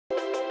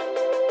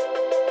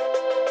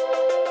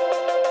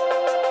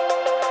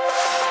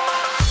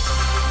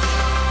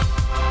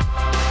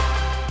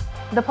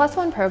The Plus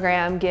One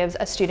program gives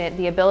a student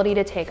the ability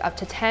to take up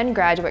to 10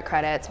 graduate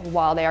credits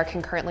while they are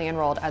concurrently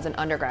enrolled as an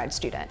undergrad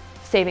student,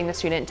 saving the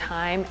student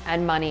time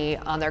and money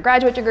on their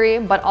graduate degree,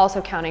 but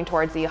also counting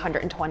towards the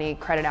 120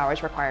 credit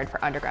hours required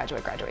for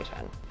undergraduate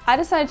graduation. I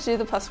decided to do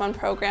the Plus One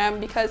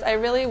program because I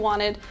really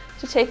wanted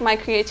to take my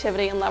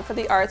creativity and love for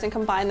the arts and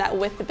combine that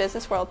with the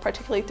business world,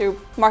 particularly through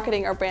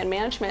marketing or brand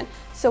management.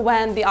 So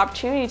when the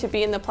opportunity to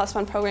be in the Plus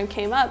One program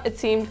came up, it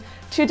seemed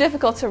too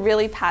difficult to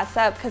really pass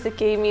up because it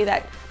gave me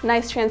that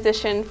nice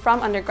transition from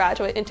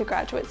undergraduate into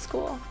graduate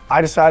school.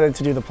 I decided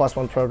to do the Plus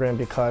One program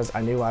because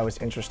I knew I was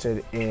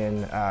interested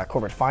in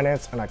corporate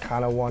finance, and I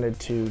kind of wanted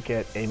to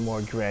get a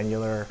more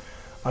granular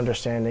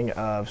understanding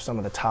of some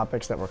of the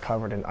topics that were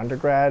covered in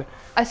undergrad.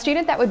 A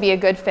student that would be a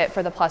good fit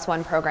for the Plus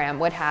One program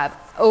would have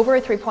over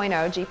a 3.0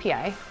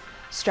 GPA,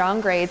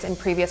 strong grades in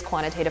previous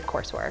quantitative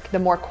coursework. The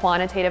more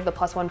quantitative the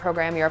Plus One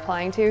program you're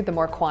applying to, the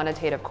more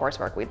quantitative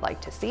coursework we'd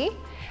like to see.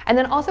 And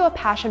then also a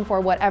passion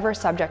for whatever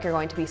subject you're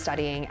going to be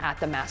studying at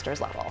the master's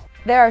level.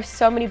 There are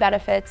so many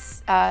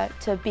benefits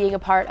to being a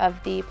part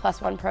of the Plus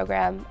One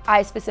program.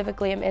 I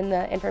specifically am in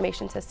the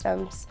information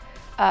systems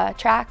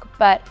track,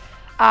 but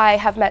I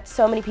have met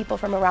so many people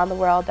from around the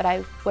world that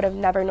I would have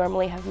never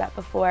normally have met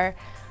before.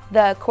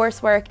 The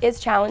coursework is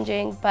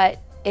challenging, but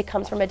it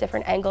comes from a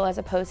different angle as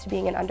opposed to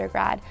being an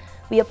undergrad.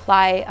 We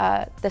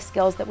apply the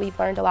skills that we've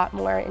learned a lot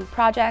more in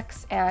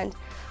projects, and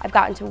I've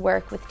gotten to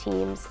work with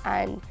teams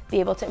and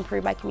be able to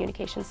improve my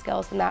communication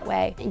skills in that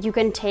way. You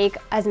can take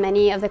as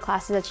many of the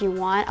classes that you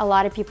want. A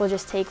lot of people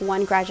just take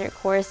one graduate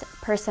course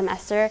per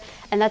semester,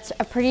 and that's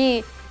a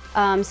pretty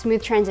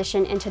smooth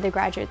transition into the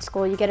graduate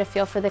school. You get a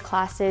feel for the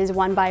classes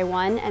one by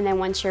one, and then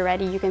once you're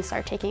ready, you can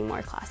start taking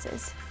more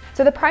classes.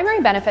 So the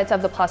primary benefits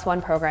of the Plus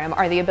One program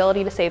are the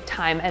ability to save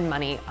time and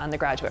money on the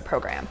graduate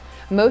program.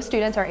 Most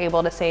students are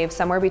able to save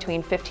somewhere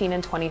between $15,000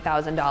 and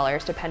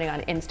 $20,000 depending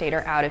on in-state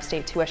or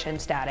out-of-state tuition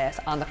status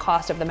on the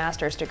cost of the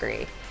master's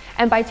degree.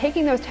 And by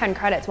taking those 10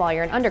 credits while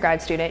you're an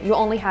undergrad student, you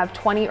only have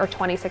 20 or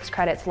 26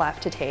 credits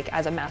left to take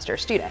as a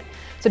master's student.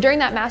 So during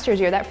that master's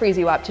year, that frees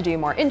you up to do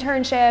more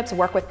internships,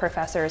 work with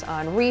professors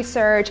on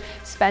research,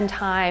 spend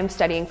time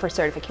studying for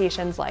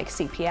certifications like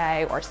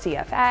CPA or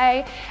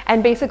CFA,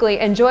 and basically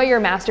enjoy your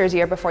master's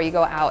year before you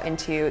go out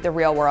into the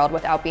real world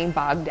without being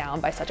bogged down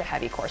by such a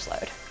heavy course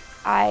load.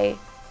 I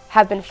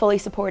have been fully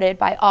supported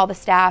by all the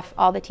staff,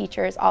 all the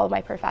teachers, all of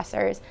my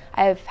professors.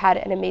 I have had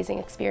an amazing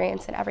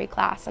experience in every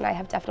class, and I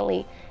have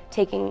definitely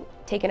taken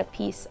a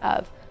piece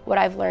of what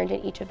I've learned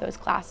in each of those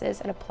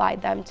classes and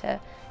applied them to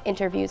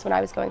interviews when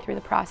I was going through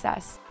the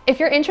process. If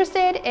you're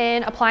interested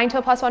in applying to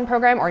a Plus One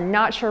program or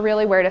not sure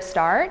really where to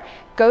start,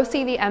 go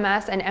see the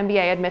MS and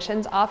MBA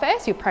admissions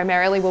office. You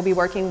primarily will be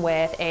working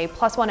with a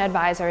Plus One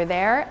advisor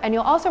there, and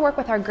you'll also work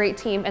with our great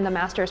team in the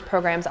master's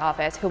programs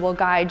office who will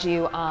guide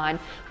you on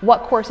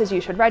what courses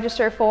you should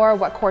register for,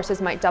 what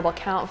courses might double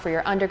count for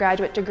your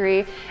undergraduate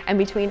degree, and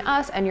between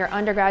us and your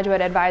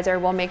undergraduate advisor,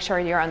 we'll make sure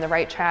you're on the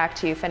right track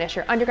to finish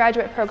your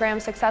undergraduate program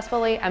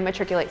successfully and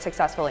matriculate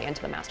successfully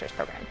into the master's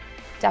program.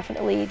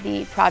 Definitely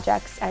the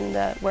projects and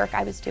the work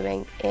I was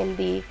doing in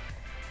the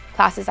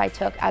classes I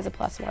took as a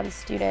Plus One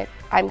student,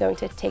 I'm going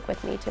to take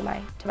with me to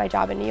my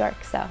job in New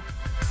York. So.